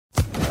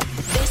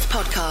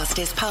podcast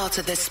is part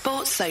of the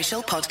Sports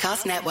Social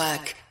Podcast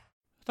Network.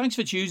 Thanks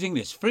for choosing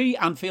this free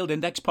Anfield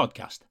Index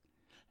podcast.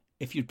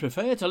 If you'd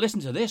prefer to listen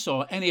to this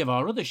or any of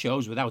our other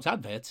shows without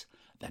adverts,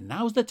 then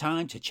now's the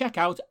time to check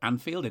out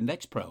Anfield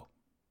Index Pro.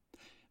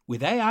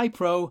 With AI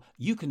Pro,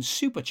 you can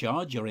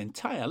supercharge your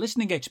entire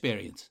listening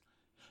experience.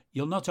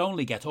 You'll not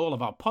only get all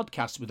of our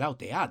podcasts without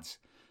the ads,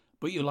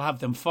 but you'll have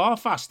them far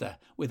faster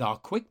with our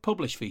Quick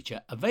Publish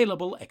feature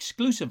available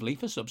exclusively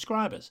for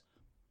subscribers.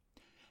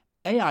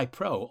 AI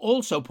Pro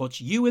also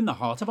puts you in the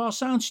heart of our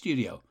sound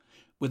studio,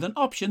 with an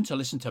option to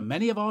listen to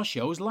many of our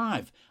shows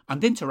live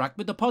and interact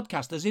with the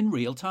podcasters in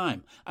real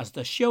time as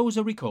the shows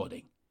are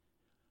recording.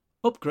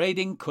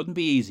 Upgrading couldn't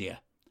be easier.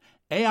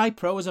 AI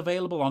Pro is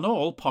available on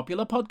all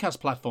popular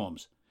podcast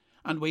platforms,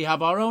 and we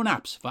have our own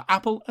apps for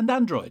Apple and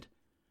Android.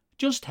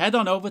 Just head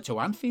on over to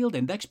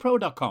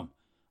AnfieldIndexPro.com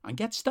and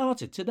get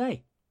started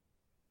today.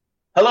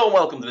 Hello and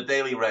welcome to the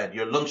Daily Red,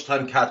 your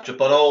lunchtime catch-up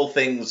on all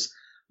things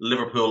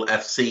Liverpool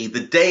FC. The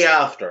day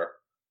after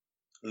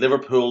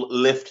Liverpool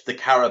lift the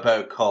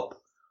Carabao Cup,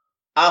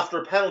 after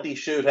a penalty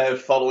shootout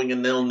following a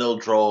 0-0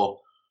 draw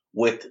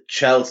with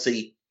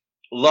Chelsea.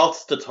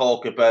 Lots to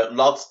talk about,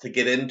 lots to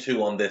get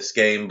into on this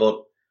game,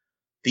 but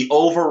the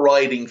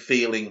overriding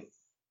feeling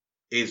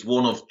is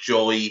one of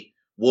joy,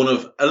 one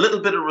of a little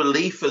bit of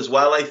relief as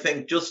well, I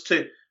think, just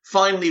to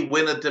finally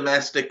win a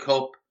domestic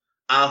cup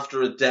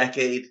after a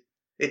decade.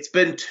 It's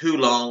been too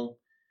long.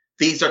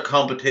 These are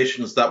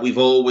competitions that we've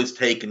always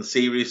taken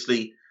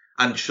seriously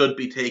and should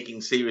be taking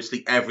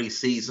seriously every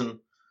season.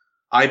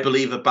 I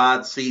believe a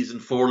bad season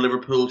for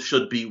Liverpool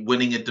should be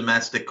winning a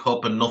domestic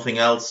cup and nothing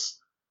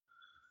else.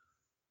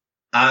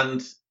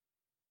 And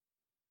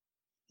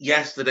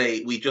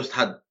yesterday we just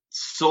had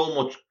so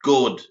much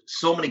good,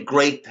 so many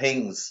great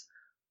things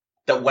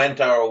that went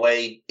our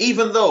way,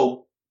 even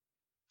though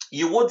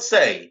you would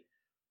say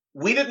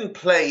we didn't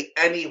play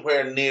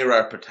anywhere near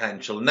our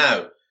potential.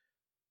 Now,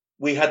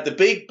 we had the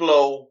big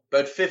blow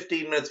about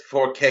 15 minutes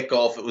before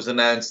kickoff. It was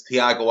announced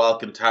Thiago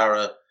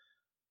Alcantara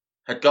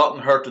had gotten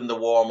hurt in the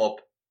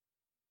warm-up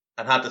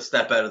and had to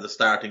step out of the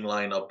starting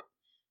lineup.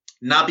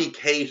 Naby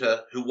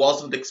Keita, who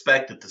wasn't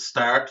expected to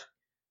start,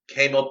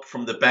 came up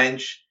from the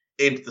bench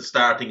into the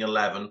starting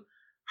 11.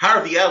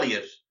 Harvey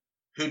Elliott,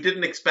 who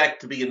didn't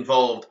expect to be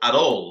involved at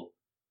all,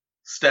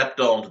 stepped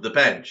onto the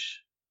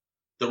bench.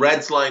 The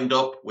Reds lined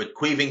up with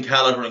Caoimhín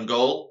Kelleher in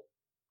goal,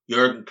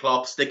 Jurgen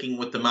Klopp sticking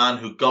with the man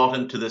who got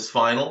him to this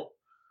final,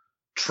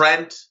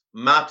 Trent,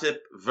 Matip,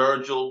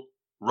 Virgil,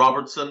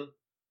 Robertson,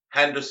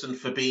 Henderson,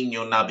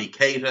 Fabinho, Naby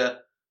Keita,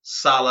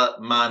 Salah,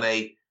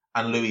 Mane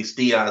and Luis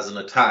Diaz in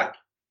attack.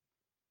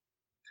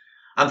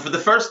 And for the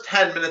first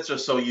 10 minutes or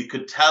so, you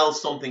could tell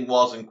something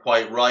wasn't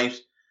quite right.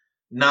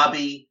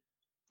 Naby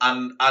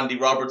and Andy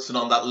Robertson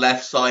on that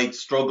left side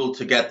struggled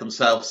to get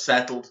themselves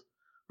settled.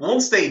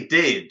 Once they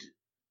did,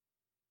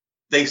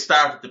 they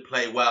started to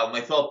play well, and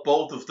I thought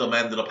both of them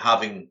ended up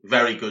having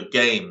very good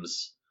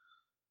games.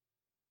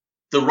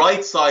 The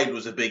right side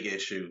was a big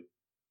issue.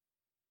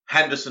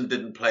 Henderson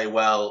didn't play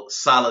well.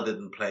 Salah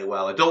didn't play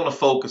well. I don't want to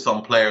focus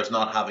on players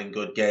not having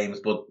good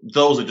games, but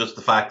those are just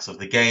the facts of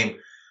the game.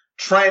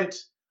 Trent,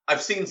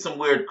 I've seen some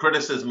weird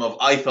criticism of.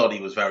 I thought he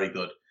was very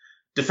good.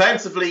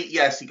 Defensively,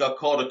 yes, he got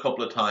caught a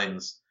couple of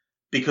times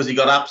because he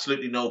got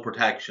absolutely no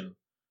protection.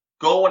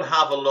 Go and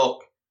have a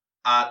look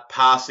at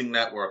passing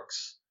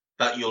networks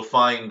that you'll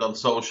find on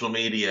social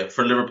media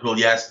for Liverpool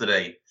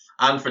yesterday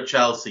and for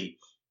Chelsea.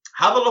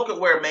 Have a look at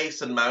where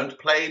Mason Mount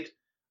played.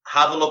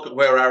 Have a look at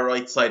where our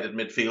right-sided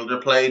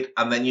midfielder played,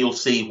 and then you'll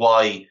see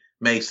why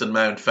Mason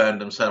Mount found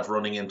himself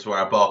running into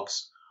our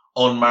box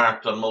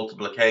unmarked on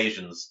multiple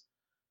occasions.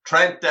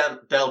 Trent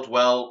dealt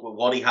well with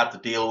what he had to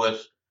deal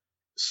with.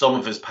 Some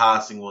of his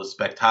passing was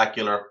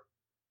spectacular.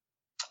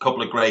 A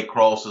couple of great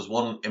crosses,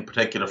 one in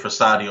particular for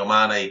Sadio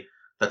Mane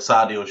that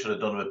Sadio should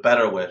have done a bit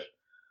better with.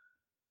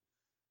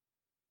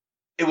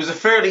 It was a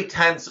fairly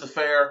tense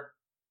affair,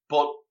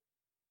 but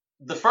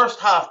the first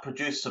half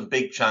produced some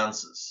big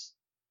chances.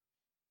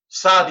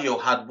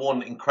 Sadio had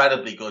one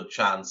incredibly good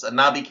chance. A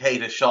Naby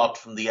Keita shot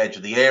from the edge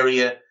of the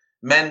area.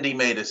 Mendy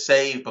made a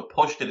save but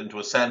pushed it into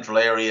a central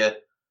area.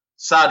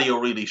 Sadio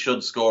really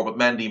should score, but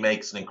Mendy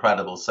makes an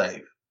incredible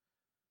save.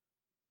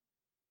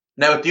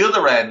 Now at the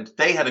other end,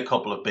 they had a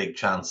couple of big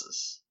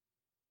chances.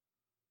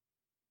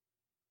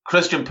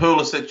 Christian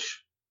Pulisic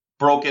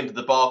broke into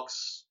the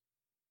box,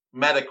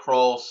 met a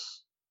cross,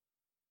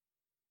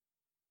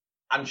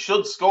 and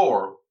should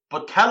score,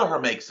 but Kelleher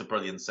makes a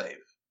brilliant save.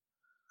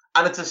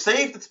 And it's a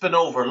save that's been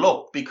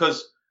overlooked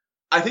because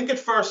I think at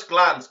first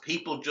glance,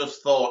 people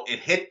just thought it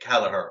hit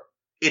Kelleher.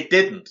 It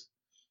didn't.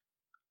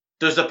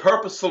 There's a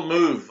purposeful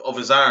move of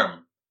his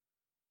arm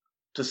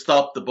to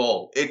stop the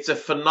ball. It's a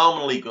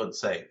phenomenally good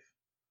save.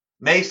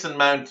 Mason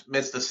Mount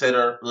missed a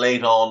sitter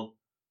late on,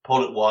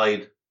 put it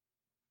wide.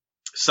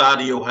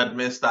 Sadio had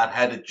missed that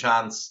headed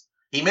chance.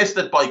 He missed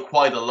it by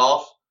quite a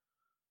lot.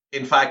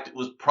 In fact, it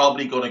was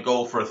probably going to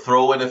go for a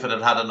throw-in if it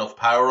had had enough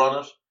power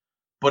on it.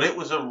 But it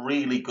was a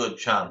really good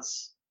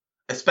chance,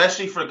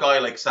 especially for a guy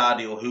like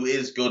Sadio who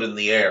is good in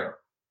the air.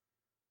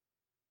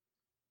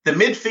 The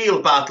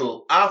midfield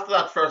battle, after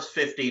that first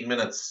 15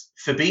 minutes,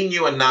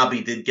 Fabinho and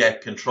Naby did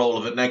get control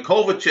of it. Now,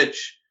 Kovacic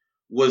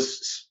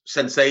was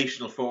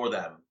sensational for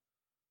them,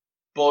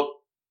 but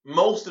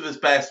most of his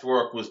best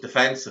work was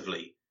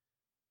defensively.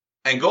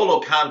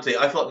 N'Golo Kante,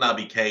 I thought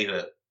Naby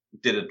Keita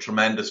did a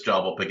tremendous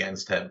job up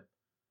against him.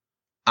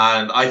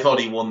 And I thought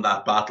he won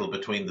that battle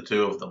between the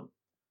two of them.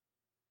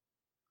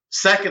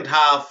 Second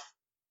half,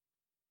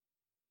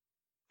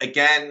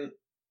 again,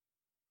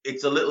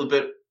 it's a little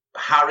bit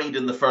harried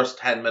in the first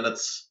 10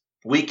 minutes.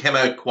 We came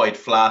out quite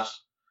flat.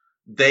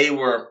 They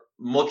were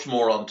much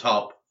more on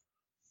top.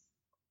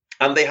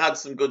 And they had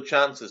some good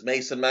chances.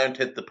 Mason Mount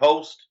hit the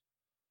post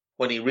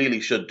when he really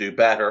should do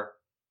better.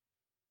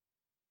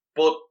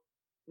 But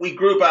we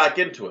grew back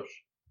into it.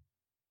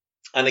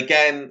 And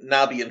again,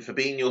 Naby and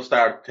Fabinho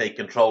started to take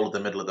control of the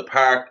middle of the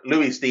park.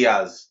 Luis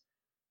Diaz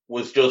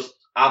was just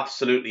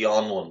absolutely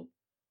on one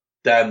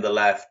down the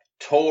left,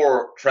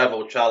 tore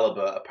Trevoh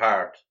Chalobah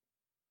apart.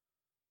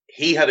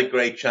 He had a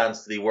great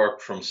chance that he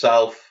worked for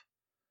himself.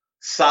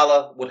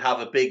 Salah would have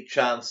a big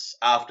chance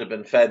after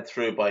being fed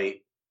through by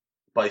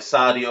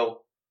Sadio.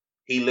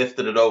 He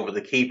lifted it over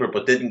the keeper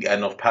but didn't get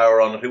enough power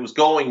on it. It was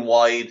going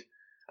wide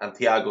and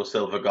Thiago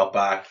Silva got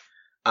back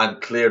and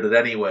cleared it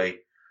anyway.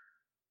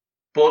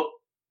 But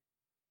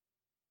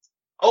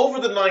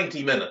over the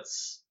 90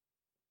 minutes,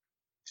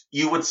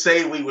 you would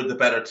say we were the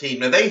better team.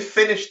 Now, they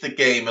finished the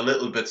game a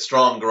little bit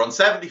stronger. On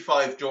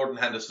 75, Jordan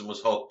Henderson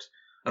was hooked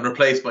and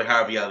replaced by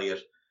Harvey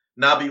Elliott.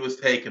 Naby was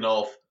taken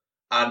off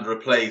and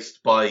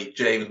replaced by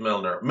James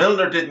Milner.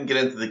 Milner didn't get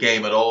into the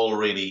game at all,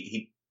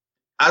 really.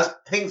 As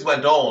things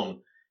went on,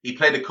 he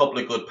played a couple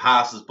of good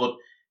passes, but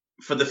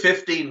for the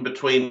 15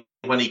 between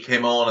when he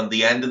came on and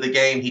the end of the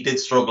game, he did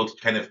struggle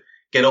to kind of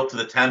get up to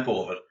the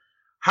tempo of it.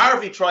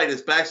 Harvey tried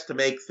his best to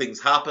make things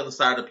happen,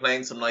 started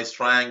playing some nice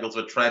triangles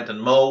with Trent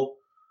and Mo,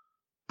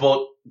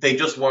 but they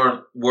just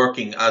weren't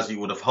working as you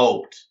would have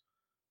hoped.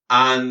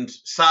 And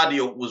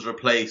Sadio was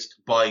replaced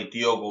by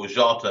Diogo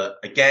Jota.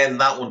 Again,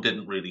 that one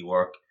didn't really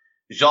work.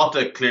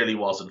 Jota clearly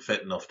wasn't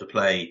fit enough to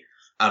play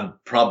and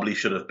probably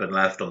should have been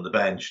left on the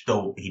bench,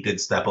 though he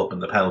did step up in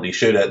the penalty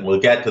shootout, and we'll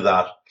get to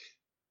that.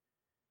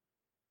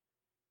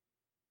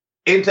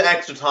 Into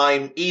extra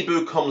time,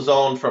 Ibu comes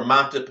on for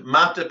Matip.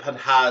 Matip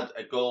had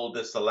a goal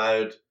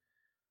disallowed,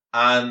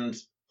 and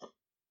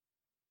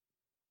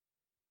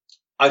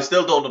I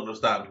still don't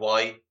understand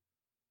why.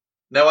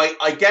 Now,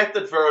 I get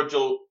that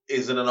Virgil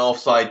is in an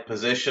offside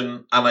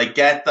position, and I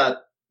get that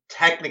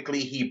technically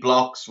he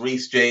blocks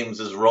Reece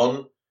James's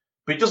run,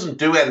 but he doesn't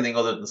do anything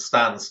other than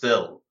stand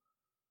still.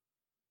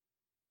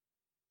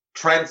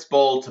 Trent's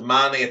ball to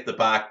Mane at the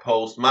back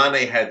post.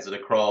 Mane heads it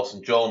across,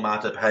 and Joel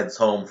Matip heads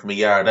home from a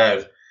yard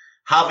out.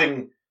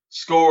 Having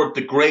scored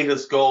the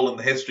greatest goal in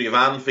the history of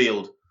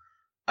Anfield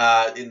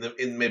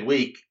in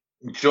midweek,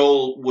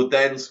 Joel would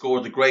then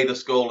score the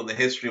greatest goal in the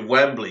history of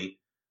Wembley,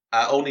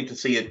 only to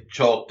see it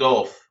chalked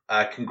off.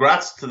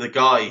 Congrats to the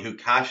guy who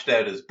cashed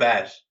out his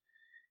bet.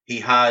 He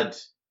had,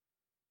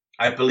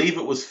 I believe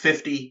it was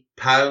 £50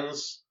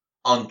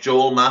 on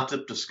Joel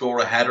Matip to score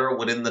a header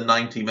within the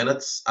 90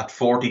 minutes at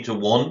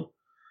 40-1.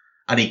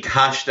 And he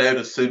cashed out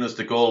as soon as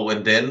the goal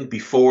went in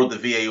before the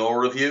VAR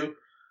review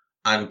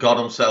and got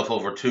himself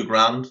over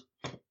 $2,000.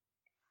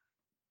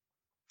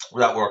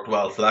 That worked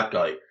well for that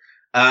guy.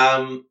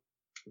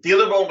 The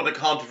other moment of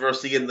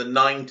controversy in the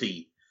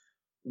 90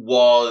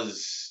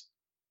 was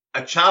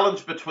a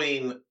challenge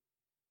between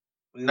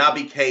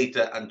Naby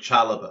Keita and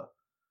Chalobah.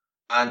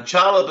 And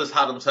Chalobah's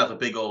had himself a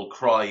big old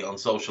cry on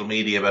social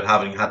media about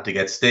having had to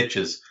get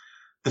stitches.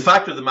 The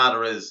fact of the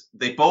matter is,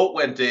 they both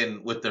went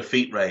in with their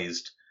feet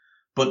raised,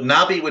 but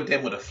Naby went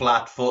in with a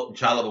flat foot and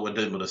Chalobah went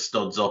in with his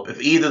studs up.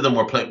 If either of them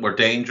were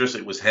dangerous,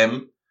 it was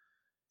him.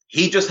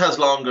 He just has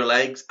longer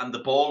legs and the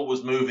ball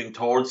was moving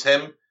towards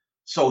him,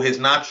 so his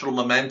natural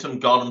momentum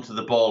got him to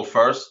the ball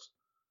first,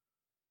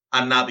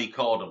 and Naby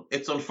caught him.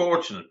 It's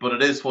unfortunate, but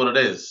it is what it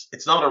is.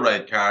 It's not a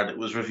red card. It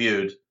was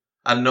reviewed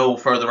and no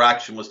further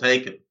action was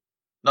taken.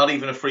 Not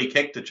even a free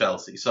kick to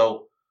Chelsea.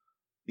 So,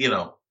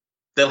 they'll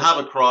have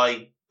a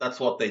cry. That's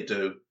what they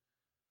do.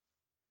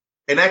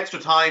 In extra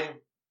time,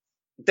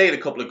 they had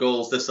a couple of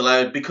goals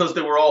disallowed because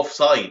they were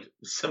offside.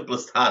 Simple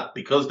as that.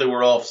 Because they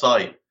were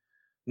offside.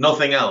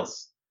 Nothing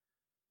else.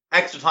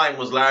 Extra time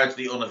was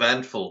largely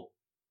uneventful.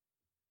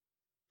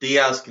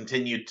 Diaz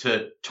continued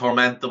to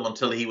torment them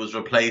until he was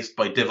replaced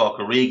by Divock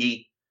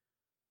Origi.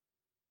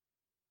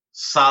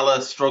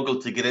 Salah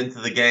struggled to get into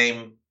the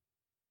game.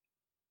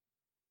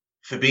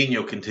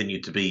 Fabinho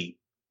continued to be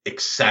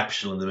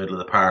exceptional in the middle of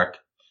the park.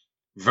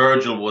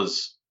 Virgil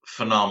was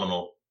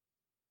phenomenal.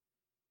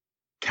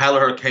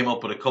 Kelleher came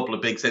up with a couple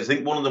of big saves. I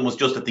think one of them was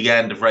just at the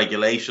end of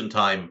regulation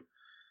time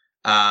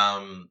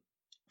from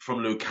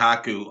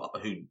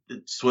Lukaku, who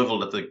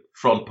swiveled at the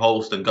front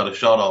post and got a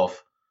shot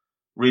off.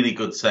 Really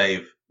good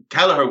save.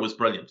 Kelleher was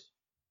brilliant.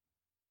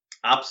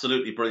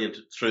 Absolutely brilliant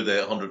through the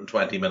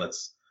 120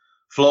 minutes.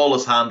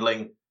 Flawless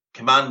handling,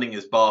 commanding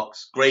his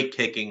box, great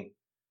kicking,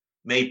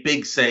 made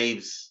big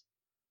saves.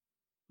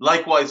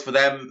 Likewise for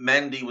them,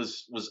 Mendy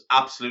was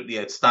absolutely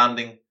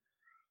outstanding.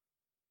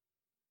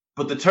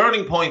 But the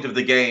turning point of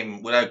the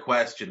game, without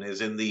question,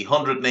 is in the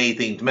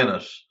 118th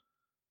minute.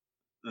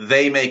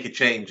 They make a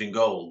change in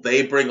goal.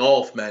 They bring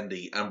off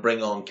Mendy and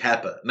bring on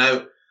Kepa.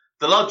 Now,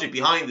 the logic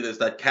behind it is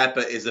that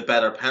Kepa is a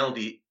better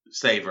penalty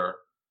saver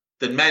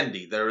than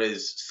Mendy. There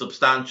is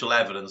substantial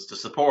evidence to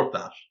support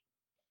that.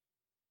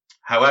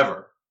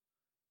 However,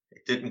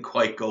 it didn't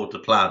quite go to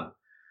plan.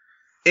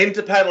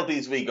 Into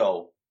penalties we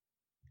go.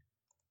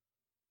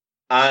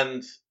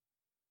 And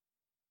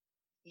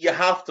you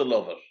have to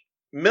love it.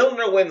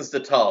 Milner wins the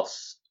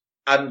toss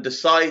and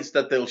decides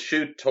that they'll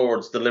shoot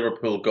towards the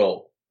Liverpool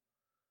goal.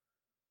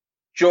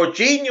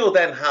 Jorginho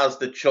then has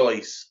the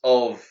choice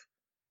of,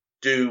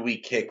 do we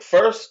kick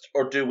first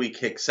or do we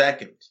kick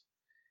second?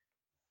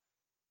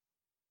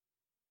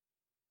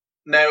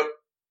 Now,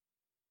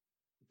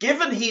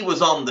 given he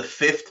was on the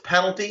 5th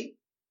penalty,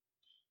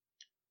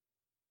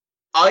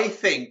 I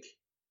think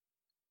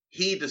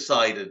he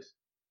decided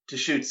to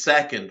shoot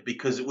second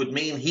because it would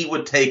mean he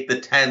would take the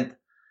 10th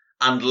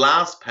and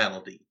last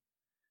penalty,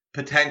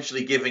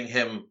 potentially giving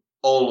him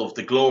all of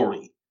the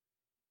glory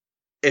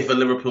if a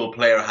Liverpool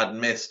player had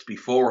missed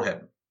before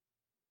him.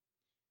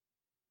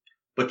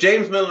 But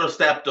James Milner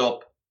stepped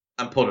up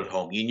and put it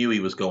home. You knew he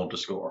was going to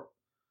score.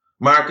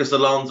 Marcos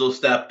Alonso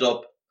stepped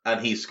up and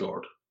he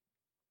scored.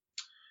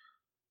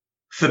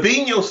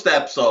 Fabinho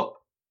steps up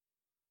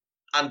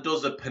and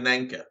does a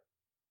Panenka.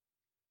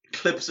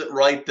 Clips it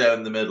right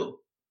down the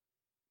middle.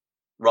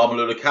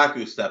 Romelu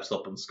Lukaku steps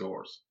up and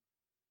scores.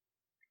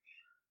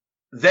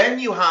 Then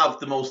you have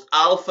the most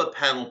alpha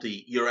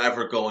penalty you're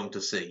ever going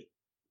to see.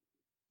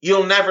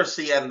 You'll never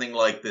see anything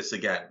like this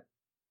again.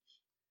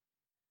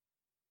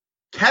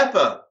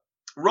 Kepa,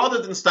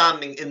 rather than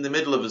standing in the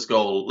middle of his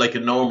goal like a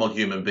normal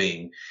human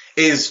being,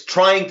 is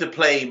trying to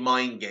play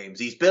mind games.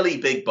 He's Billy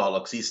Big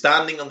Bollocks. He's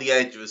standing on the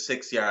edge of a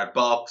 6-yard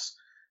box,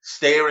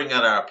 staring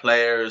at our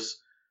players,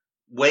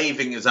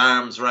 waving his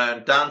arms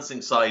around,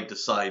 dancing side to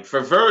side.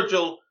 For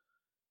Virgil,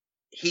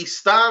 he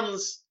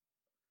stands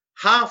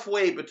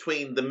halfway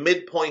between the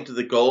midpoint of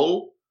the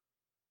goal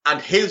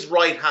and his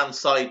right-hand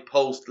side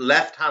post,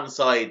 left-hand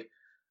side,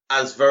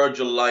 as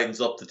Virgil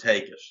lines up to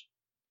take it.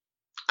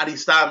 And he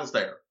stands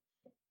there.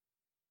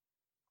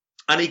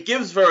 And he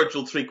gives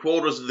Virgil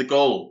 3/4 of the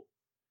goal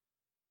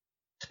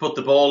to put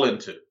the ball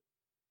into.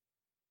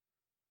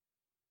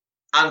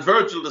 And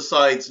Virgil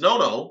decides,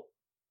 no,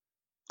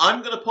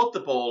 I'm going to put the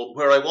ball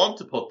where I want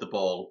to put the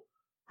ball,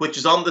 which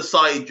is on the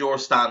side you're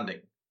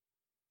standing.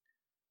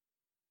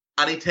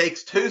 And he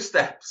takes 2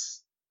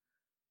 steps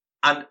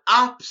and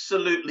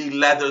absolutely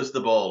leathers the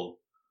ball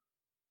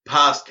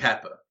past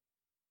Kepa.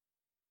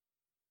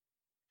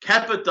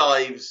 Kepa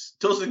dives,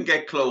 doesn't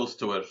get close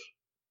to it,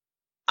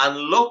 and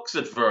looks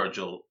at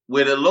Virgil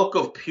with a look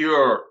of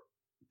pure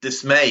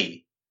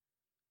dismay.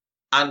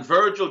 And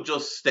Virgil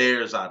just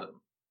stares at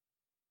him,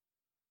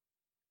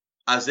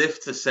 as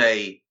if to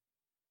say,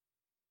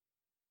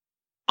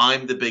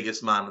 I'm the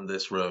biggest man in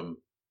this room.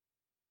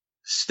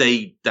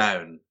 Stay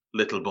down,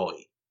 little boy.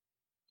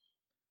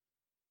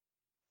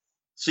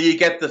 So you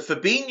get the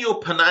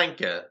Fabinho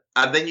Panenka,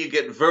 and then you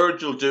get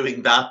Virgil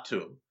doing that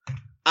to him.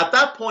 At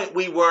that point,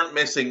 we weren't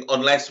missing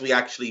unless we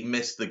actually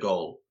missed the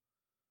goal.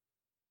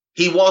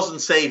 He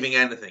wasn't saving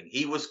anything.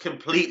 He was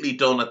completely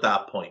done at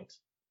that point.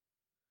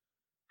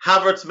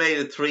 Havertz made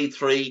it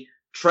 3-3.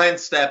 Trent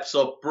steps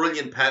up.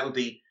 Brilliant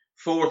penalty.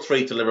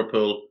 4-3 to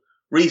Liverpool.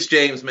 Reece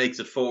James makes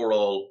it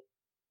 4-4.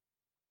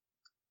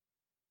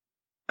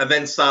 And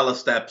then Salah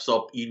steps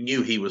up. You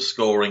knew he was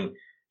scoring.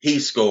 He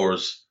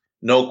scores.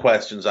 No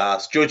questions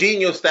asked.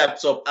 Jorginho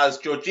steps up. As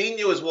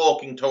Jorginho is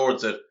walking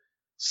towards it,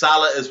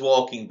 Salah is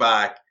walking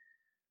back.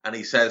 And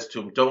he says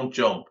to him, don't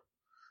jump.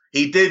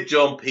 He did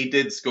jump. He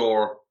did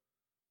score.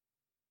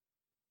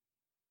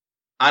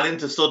 And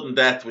into sudden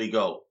death we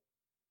go.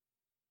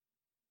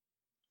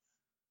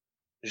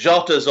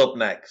 Jota's up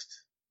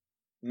next.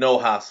 No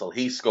hassle.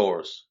 He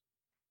scores.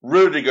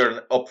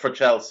 Rudiger up for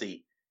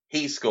Chelsea.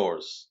 He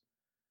scores.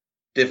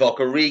 Divock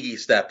Origi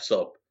steps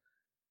up.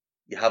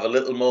 You have a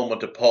little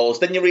moment of pause.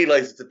 Then you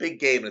realise it's a big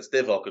game and it's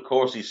Divock. Of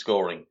course he's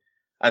scoring.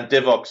 And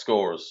Divock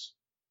scores.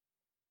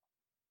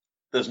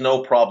 There's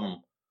no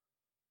problem.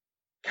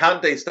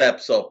 Kante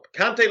steps up.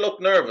 Kante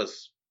looked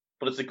nervous,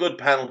 but it's a good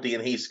penalty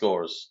and he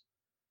scores.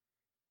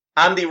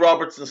 Andy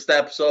Robertson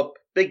steps up.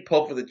 Big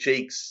puff of the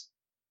cheeks.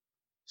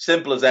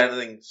 Simple as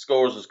anything.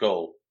 Scores his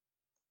goal.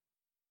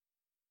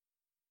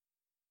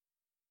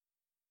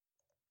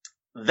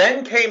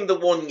 Then came the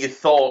one you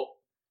thought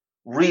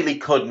really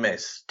could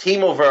miss.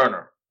 Timo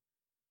Werner.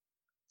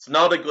 It's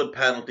not a good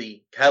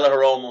penalty.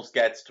 Kelleher almost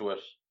gets to it,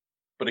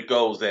 but it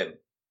goes in.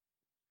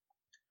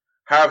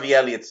 Harvey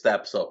Elliott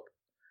steps up.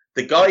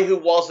 The guy who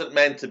wasn't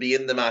meant to be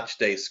in the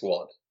matchday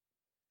squad,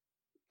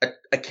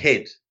 a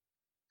kid,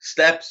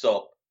 steps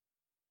up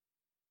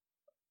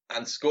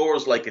and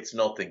scores like it's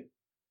nothing.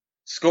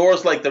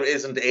 Scores like there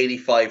isn't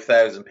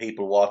 85,000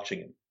 people watching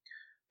him.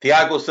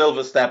 Thiago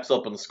Silva steps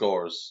up and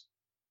scores.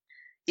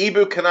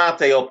 Ibu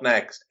Kanate up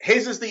next.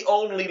 His is the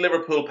only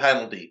Liverpool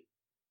penalty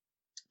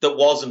that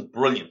wasn't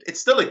brilliant. It's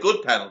still a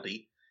good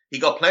penalty. He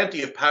got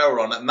plenty of power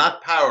on it, and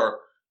that power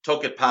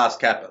took it past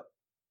Kepa.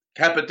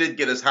 Kepa did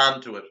get his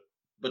hand to it,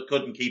 but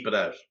couldn't keep it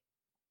out.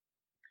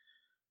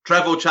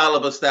 Trevoh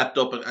Chalobah stepped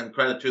up, and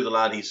credit to the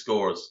lad, he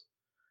scores.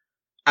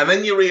 And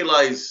then you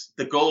realise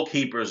the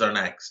goalkeepers are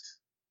next.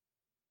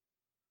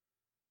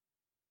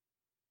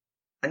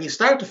 And you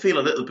start to feel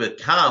a little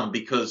bit calm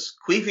because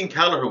Caoimhín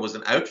Kelleher was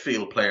an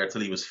outfield player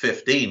till he was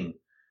 15.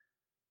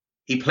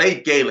 He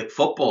played Gaelic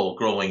football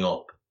growing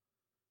up.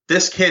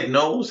 This kid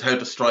knows how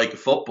to strike a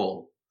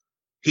football.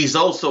 He's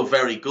also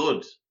very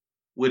good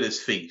with his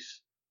feet.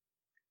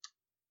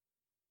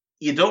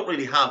 You don't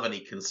really have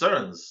any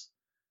concerns.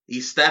 He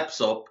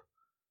steps up,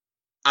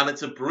 and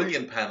it's a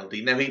brilliant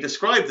penalty. Now, he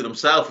described it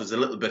himself as a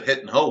little bit hit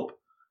and hope.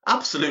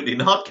 Absolutely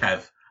not,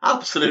 Kev.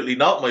 Absolutely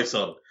not, my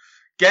son.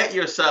 Get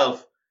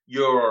yourself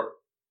your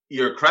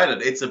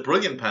credit. It's a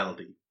brilliant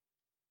penalty.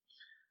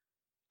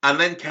 And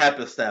then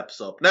Kepa steps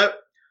up. Now,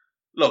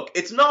 look,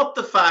 it's not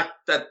the fact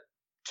that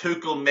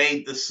Tuchel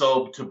made the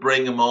sub to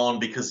bring him on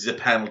because he's a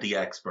penalty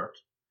expert.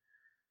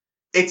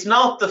 It's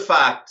not the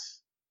fact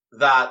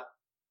that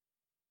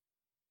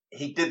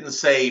he didn't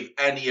save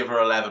any of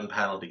our 11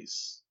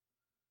 penalties.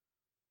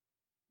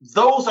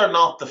 Those are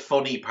not the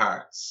funny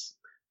parts.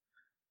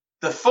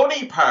 The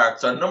funny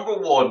parts are, number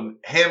one,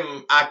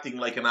 him acting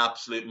like an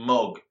absolute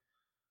mug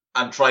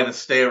and trying to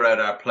stare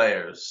at our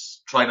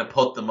players, trying to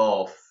put them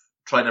off,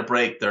 trying to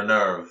break their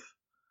nerve.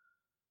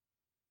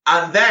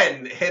 And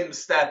then him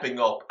stepping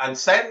up and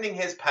sending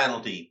his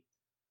penalty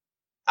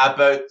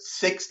about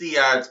 60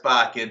 yards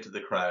back into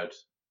the crowd.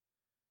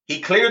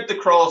 He cleared the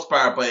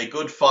crossbar by a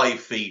good 5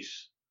 feet.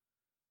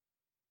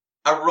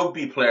 A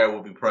rugby player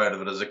would be proud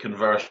of it as a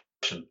conversion.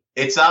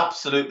 It's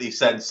absolutely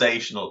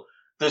sensational.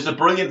 There's a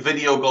brilliant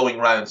video going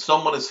around.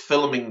 Someone is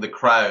filming the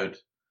crowd.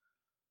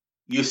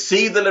 You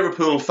see the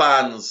Liverpool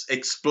fans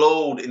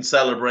explode in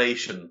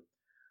celebration.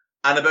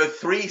 And about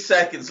 3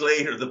 seconds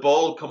later, the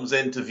ball comes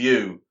into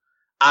view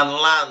and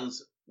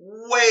lands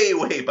way,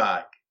 way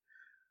back.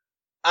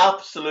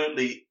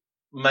 Absolutely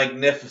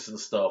magnificent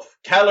stuff.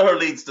 Kelleher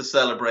leads the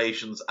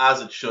celebrations,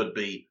 as it should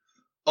be.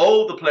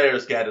 All the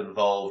players get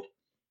involved.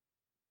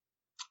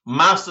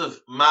 Massive,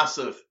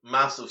 massive,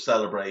 massive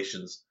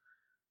celebrations.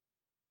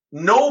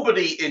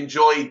 Nobody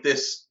enjoyed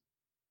this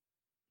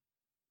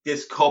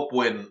cup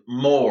win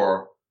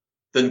more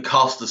than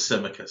Kostas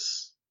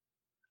Tsimikas.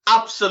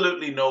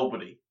 Absolutely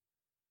nobody.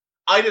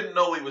 I didn't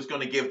know he was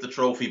going to give the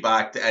trophy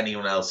back to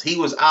anyone else. He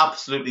was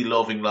absolutely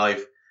loving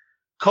life.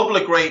 Couple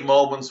of great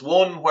moments.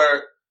 One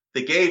where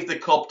they gave the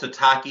cup to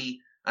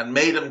Taki and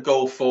made him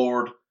go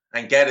forward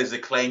and get his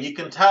acclaim. You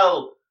can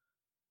tell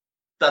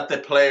that the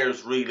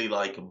players really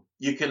like him.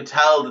 You can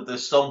tell that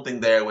there's something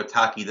there with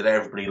Taki that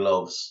everybody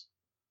loves.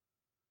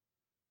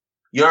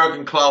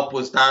 Jurgen Klopp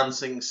was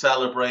dancing,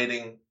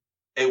 celebrating.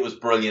 It was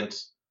brilliant.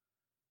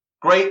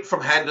 Great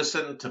from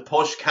Henderson to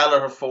push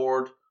Kelleher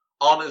forward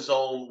on his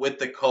own with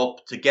the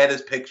cup to get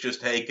his pictures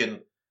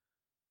taken.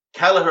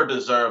 Kelleher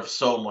deserves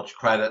so much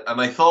credit.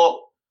 And I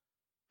thought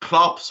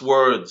Klopp's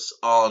words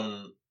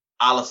on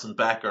Alisson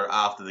Becker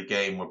after the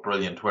game were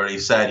brilliant, where he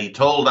said he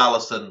told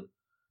Alisson,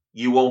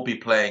 "You won't be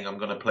playing, I'm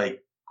going to play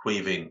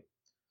Caoimhín."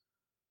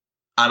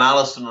 And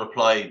Alisson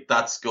replied,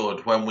 "That's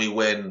good. When we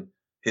win,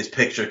 his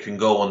picture can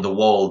go on the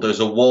wall." There's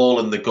a wall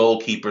in the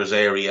goalkeepers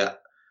area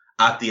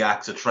at the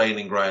AXA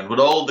training ground with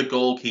all the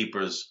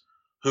goalkeepers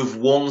who've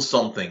won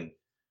something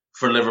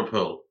for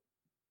Liverpool.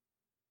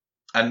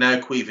 And now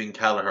Caoimhín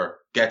Kelleher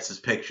gets his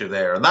picture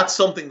there. And that's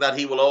something that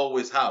he will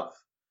always have.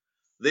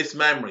 This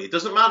memory. It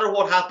doesn't matter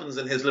what happens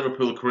in his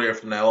Liverpool career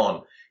from now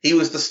on. He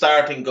was the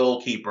starting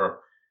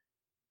goalkeeper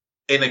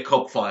in a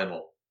cup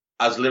final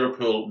as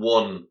Liverpool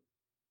won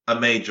a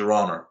major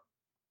honour.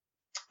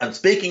 And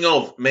speaking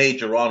of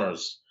major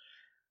honours,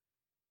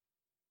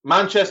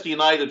 Manchester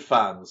United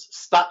fans,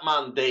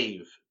 Statman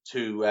Dave,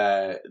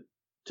 to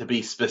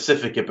be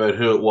specific about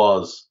who it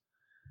was,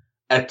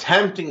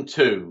 attempting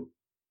to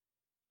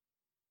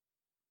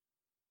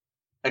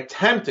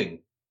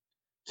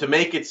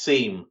make it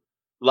seem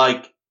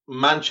like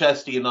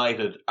Manchester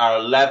United are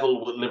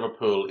level with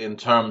Liverpool in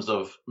terms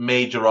of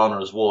major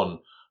honours won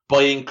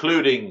by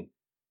including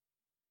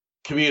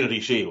Community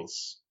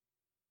Shields.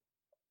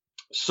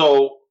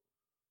 So,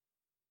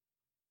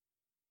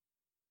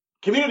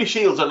 Community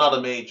Shields are not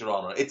a major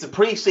honour. It's a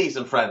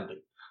pre-season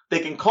friendly. They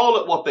can call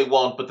it what they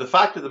want, but the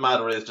fact of the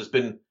matter is there's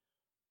been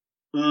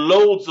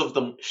loads of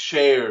them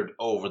shared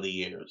over the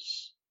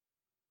years.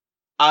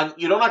 And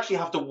you don't actually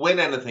have to win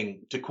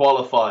anything to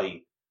qualify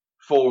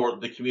for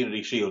the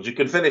Community Shield. You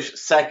can finish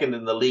second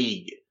in the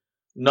league,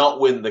 not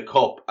win the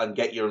cup, and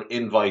get your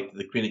invite to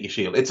the Community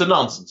Shield. It's a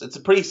nonsense. It's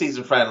a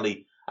pre-season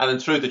friendly, and in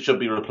truth it should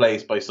be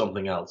replaced by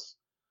something else.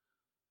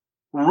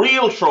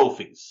 Real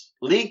trophies,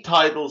 league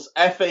titles,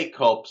 FA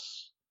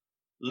Cups,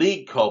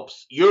 League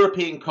Cups,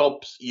 European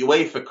Cups,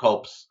 UEFA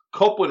Cups,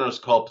 Cup Winners'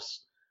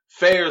 Cups,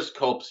 Fairs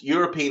Cups,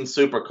 European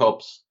Super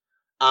Cups,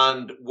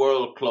 and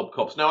World Club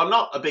Cups. Now, I'm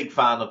not a big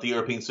fan of the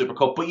European Super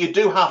Cup, but you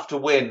do have to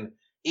win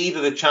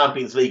either the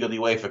Champions League or the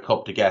UEFA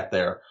Cup to get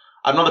there.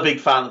 I'm not a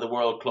big fan of the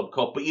World Club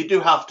Cup, but you do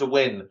have to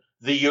win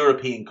the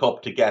European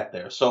Cup to get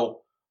there.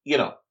 So,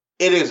 it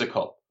is a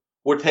cup.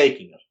 We're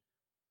taking it.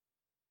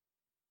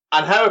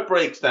 And how it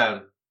breaks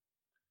down,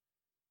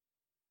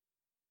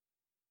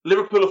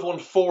 Liverpool have won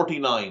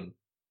 49.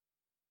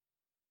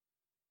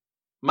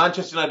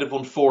 Manchester United have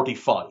won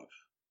 45.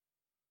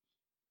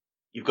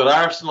 You've got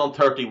Arsenal on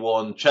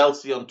 31,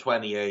 Chelsea on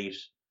 28,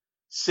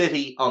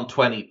 City on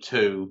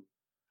 22,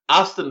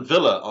 Aston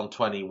Villa on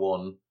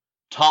 21,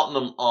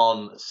 Tottenham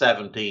on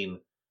 17,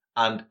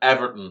 and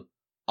Everton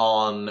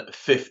on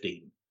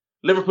 15.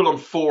 Liverpool on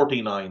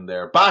 49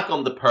 there, back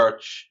on the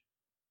perch,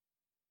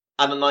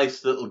 and a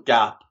nice little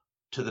gap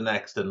to the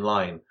next in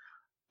line.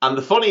 And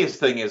the funniest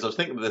thing is, I was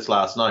thinking of this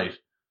last night,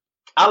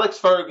 Alex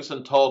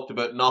Ferguson talked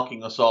about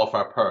knocking us off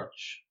our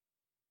perch.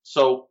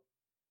 So,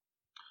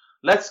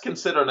 let's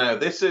consider now,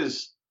 this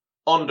is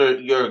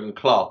under Jurgen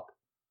Klopp.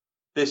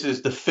 This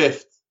is the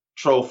 5th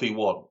trophy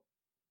won.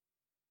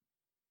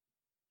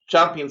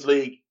 Champions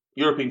League,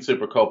 European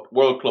Super Cup,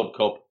 World Club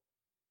Cup,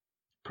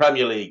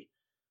 Premier League,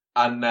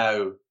 and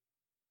now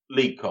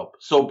League Cup.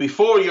 So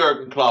before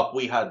Jurgen Klopp,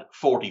 we had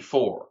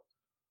 44.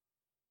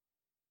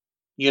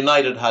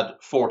 United had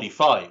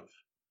 45.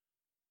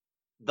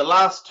 The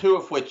last 2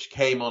 of which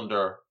came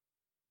under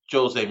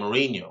Jose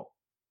Mourinho.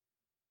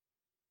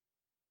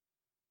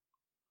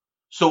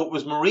 So it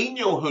was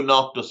Mourinho who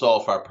knocked us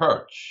off our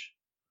perch,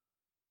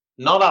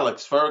 not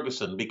Alex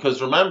Ferguson,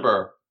 because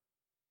remember,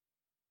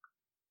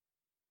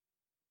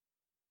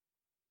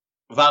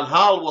 Van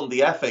Gaal won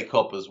the FA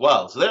Cup as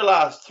well. So their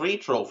last 3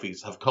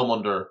 trophies have come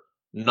under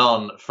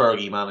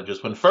non-Fergie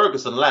managers. When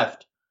Ferguson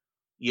left,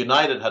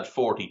 United had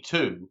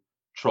 42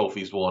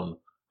 trophies won,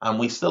 and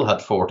we still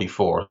had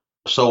 44.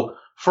 So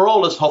for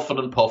all this huffing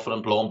and puffing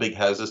and blowing big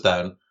houses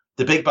down,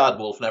 the big bad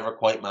wolf never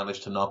quite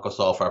managed to knock us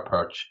off our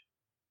perch.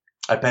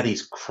 I bet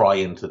he's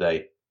crying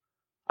today.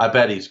 I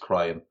bet he's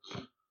crying.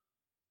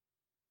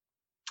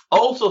 I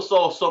also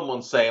saw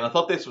someone say, and I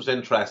thought this was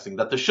interesting,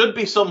 that there should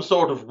be some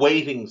sort of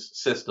weighting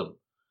system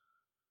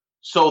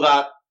so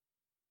that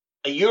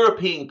a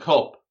European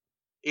Cup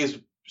is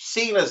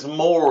seen as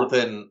more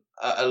than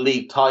a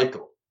league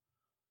title.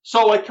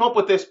 So I came up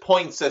with this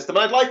point system,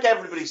 and I'd like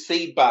everybody's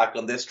feedback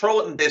on this. Throw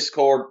it in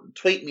Discord,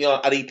 tweet me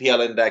at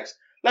EPL Index.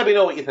 Let me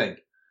know what you think.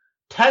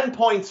 10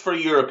 points for a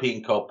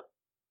European Cup,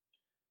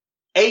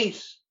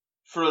 8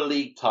 for a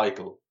league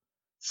title,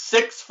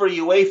 6 for a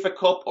UEFA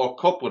Cup or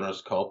Cup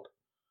Winners' Cup,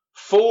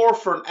 4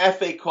 for an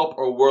FA Cup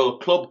or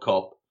World Club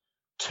Cup,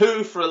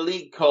 2 for a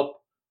League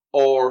Cup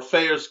or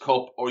Fairs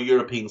Cup or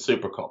European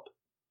Super Cup.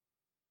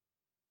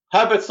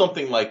 How about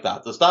something like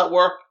that? Does that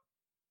work?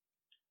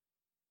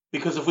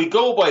 Because if we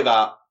go by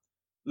that,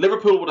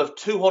 Liverpool would have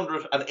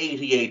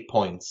 288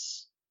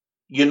 points.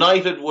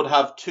 United would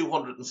have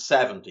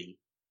 270.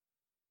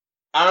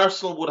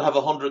 Arsenal would have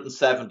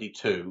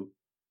 172.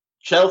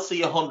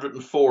 Chelsea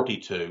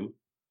 142.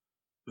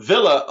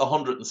 Villa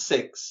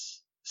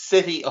 106.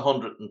 City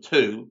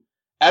 102.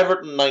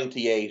 Everton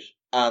 98.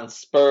 And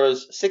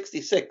Spurs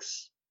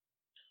 66.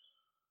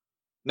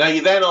 Now,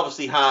 you then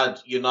obviously had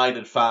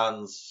United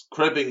fans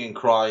cribbing and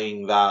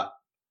crying that,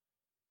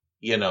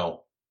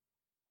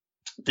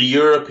 the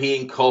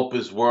European Cup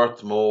is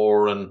worth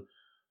more, and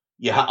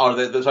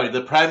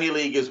the Premier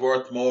League is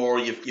worth more.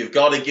 You've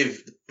got to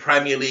give the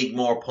Premier League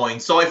more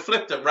points. So I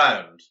flipped it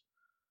round,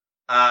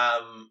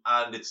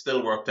 and it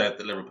still worked out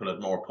that Liverpool had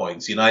more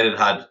points. United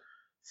had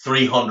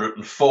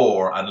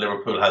 304, and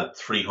Liverpool had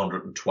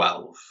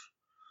 312.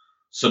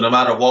 So no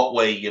matter what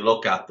way you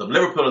look at them,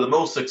 Liverpool are the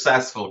most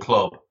successful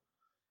club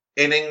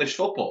in English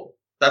football.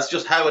 That's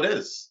just how it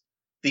is.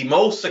 The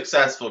most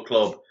successful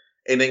club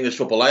in English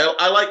football.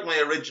 I like my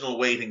original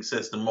weighting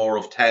system more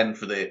of 10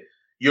 for the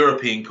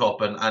European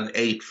Cup and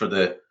 8 for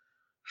the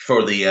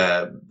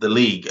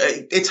league.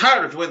 It's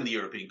harder to win the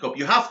European Cup.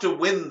 You have to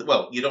win.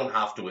 Well, you don't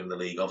have to win the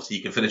league. Obviously,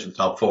 you can finish in the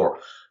top 4.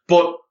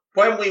 But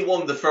when we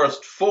won the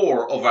first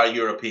 4 of our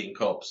European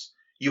Cups,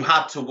 you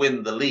had to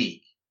win the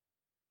league.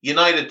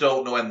 United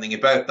don't know anything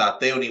about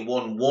that. They only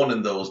won 1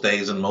 in those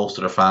days, and most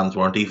of their fans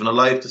weren't even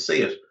alive to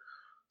see it.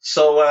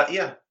 So,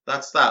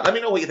 that's that. Let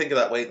me know what you think of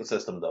that weighting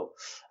system, though.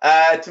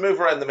 To move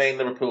around the main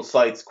Liverpool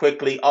sites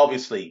quickly,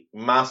 obviously,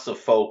 massive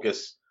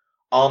focus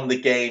on the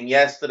game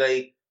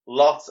yesterday.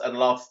 Lots and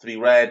lots to be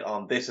read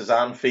on This Is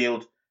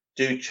Anfield.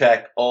 Do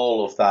check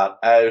all of that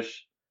out.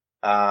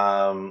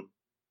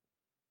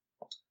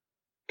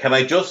 Can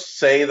I just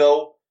say,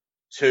 though,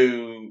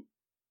 to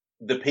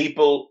the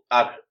people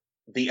at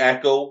The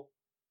Echo,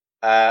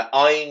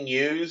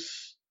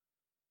 iNews,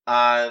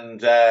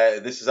 and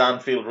This Is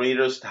Anfield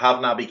readers have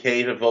Naby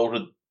Keita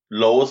voted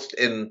lowest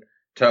in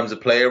terms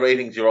of player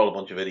ratings. You're all a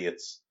bunch of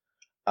idiots.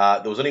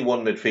 There was only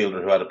one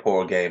midfielder who had a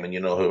poor game, and you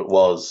know who it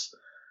was.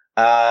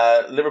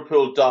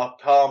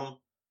 Liverpool.com,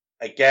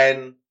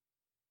 again,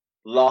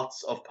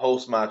 lots of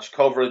post-match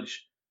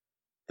coverage.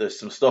 There's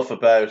some stuff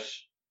about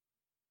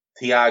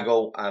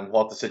Thiago and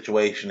what the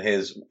situation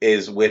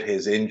is with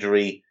his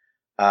injury.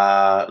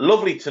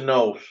 Lovely to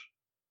note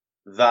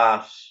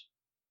that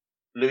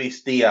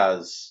Luis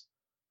Diaz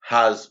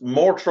has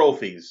more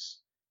trophies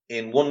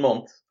in 1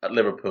 month at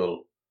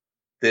Liverpool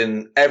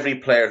than every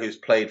player who's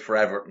played for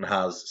Everton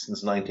has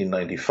since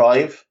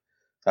 1995.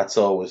 That's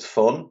always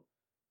fun.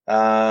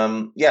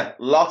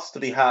 Lots to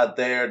be had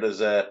there.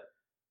 There's a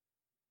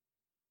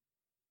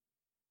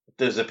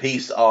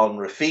piece on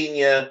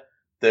Rafinha.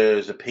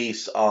 There's a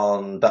piece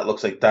on that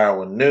looks like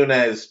Darwin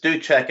Núñez. Do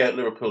check out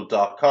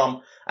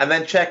Liverpool.com and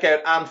then check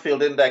out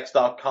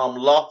AnfieldIndex.com.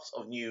 Lots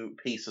of new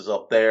pieces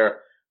up there.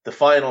 The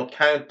final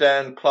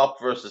countdown, Klopp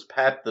versus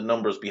Pep, the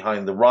numbers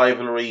behind the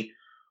rivalry.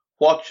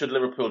 What should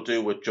Liverpool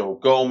do with Joe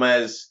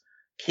Gomez?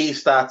 Key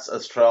stats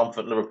as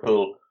triumphant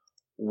Liverpool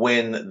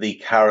win the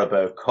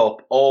Carabao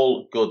Cup.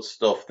 All good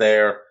stuff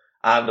there.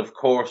 And of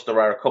course, there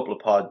are a couple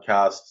of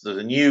podcasts. There's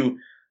a new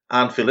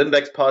Anfield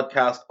Index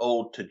podcast,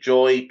 Ode to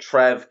Joy,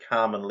 Trev,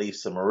 Cam and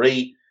Lisa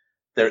Marie.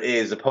 There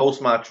is a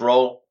post-match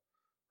roll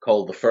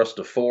called The First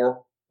of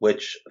Four,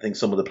 which I think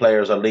some of the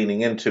players are leaning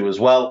into as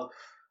well.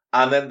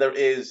 And then there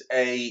is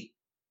a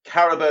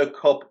Carabao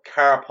Cup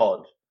car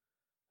pod.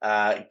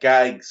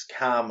 Gags,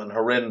 Cam and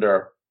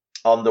Harinder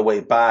on their way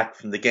back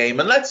from the game.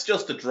 And let's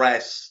just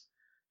address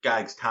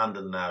Gags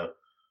Tandon now,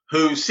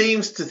 who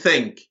seems to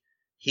think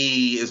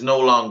he is no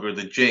longer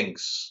the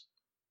jinx.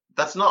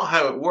 That's not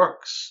how it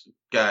works,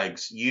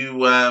 Gags.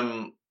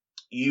 You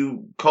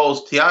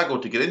caused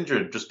Thiago to get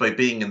injured just by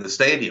being in the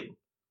stadium.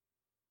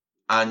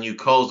 And you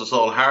caused us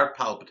all heart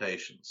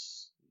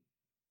palpitations.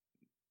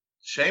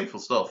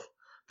 Shameful stuff.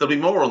 There'll be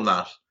more on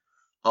that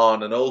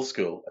on an Old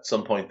School at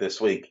some point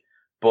this week.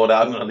 But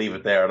I'm going to leave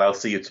it there and I'll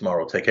see you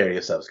tomorrow. Take care of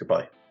yourselves.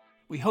 Goodbye.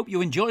 We hope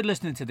you enjoyed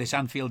listening to this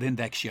Anfield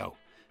Index show.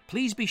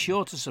 Please be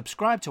sure to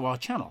subscribe to our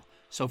channel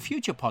so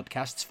future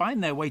podcasts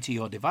find their way to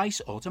your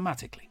device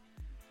automatically.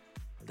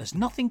 There's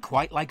nothing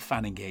quite like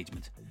fan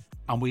engagement,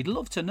 and we'd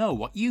love to know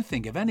what you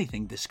think of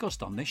anything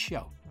discussed on this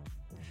show.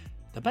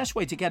 The best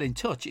way to get in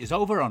touch is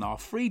over on our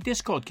free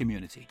Discord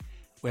community,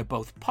 where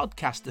both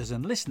podcasters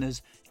and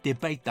listeners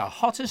debate the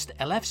hottest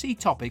LFC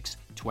topics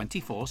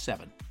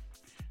 24/7.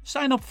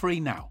 Sign up free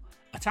now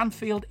at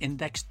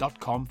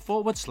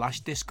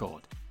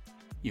AnfieldIndex.com/Discord.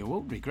 You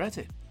won't regret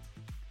it.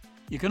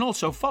 You can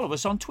also follow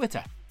us on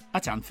Twitter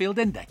at Anfield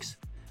Index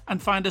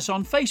and find us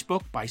on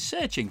Facebook by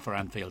searching for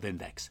Anfield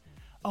Index.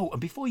 Oh,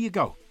 and before you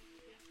go,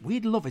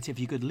 we'd love it if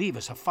you could leave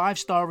us a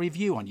 5-star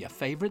review on your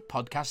favourite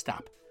podcast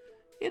app.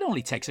 It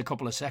only takes a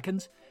couple of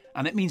seconds,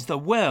 and it means the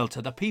world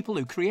to the people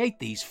who create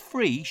these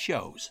free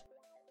shows.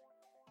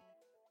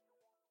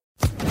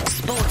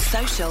 Sports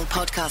Social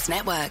Podcast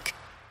Network.